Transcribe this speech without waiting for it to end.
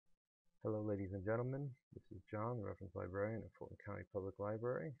Hello ladies and gentlemen, this is John, the Reference Librarian at Fulton County Public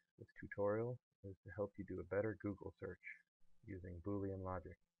Library. This tutorial is to help you do a better Google search using Boolean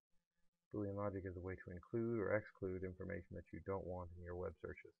Logic. Boolean Logic is a way to include or exclude information that you don't want in your web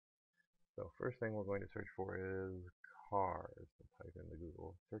searches. So first thing we're going to search for is cars. Type in the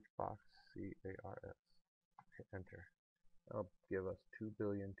Google search box, C-A-R-S. Hit enter. That'll give us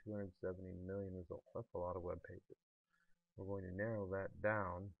 2,270,000,000 results. That's a lot of web pages. We're going to narrow that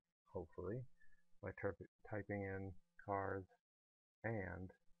down, hopefully, by typing in cars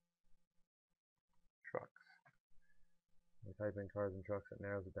and trucks. When we type in cars and trucks, it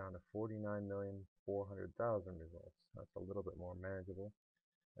narrows it down to 49,400,000 results. That's a little bit more manageable.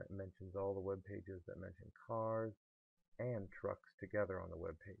 That mentions all the web pages that mention cars and trucks together on the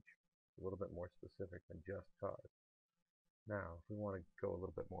web page. A little bit more specific than just cars. Now, if we want to go a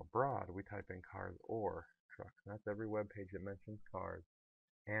little bit more broad, we type in cars or trucks. And that's every web page that mentions cars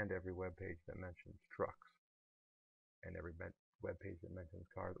and every web page that mentions trucks, and every web page that mentions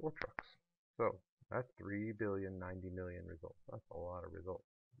cars or trucks. So that's 3,090,000,000 results. That's a lot of results.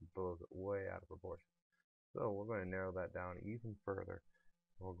 It blows it way out of proportion. So we're going to narrow that down even further.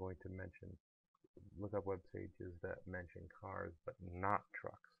 We're going to look up web pages that mention cars but not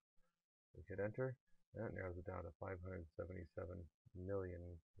trucks. We hit enter, and that narrows it down to 577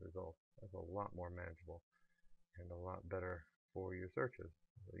 million results. That's a lot more manageable and a lot better for your searches.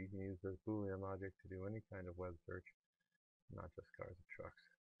 So you can use this Boolean logic to do any kind of web search, not just cars and trucks.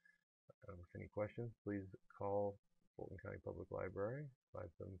 With any questions, please call Fulton County Public Library,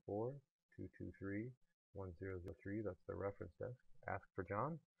 574-223-1003. That's the reference desk. Ask for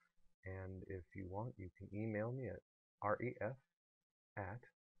John. And if you want, you can email me at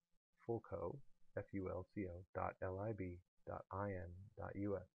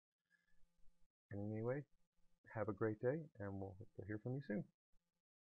ref@fulco.lib.in.us. And anyway, have a great day, and we'll hope to hear from you soon.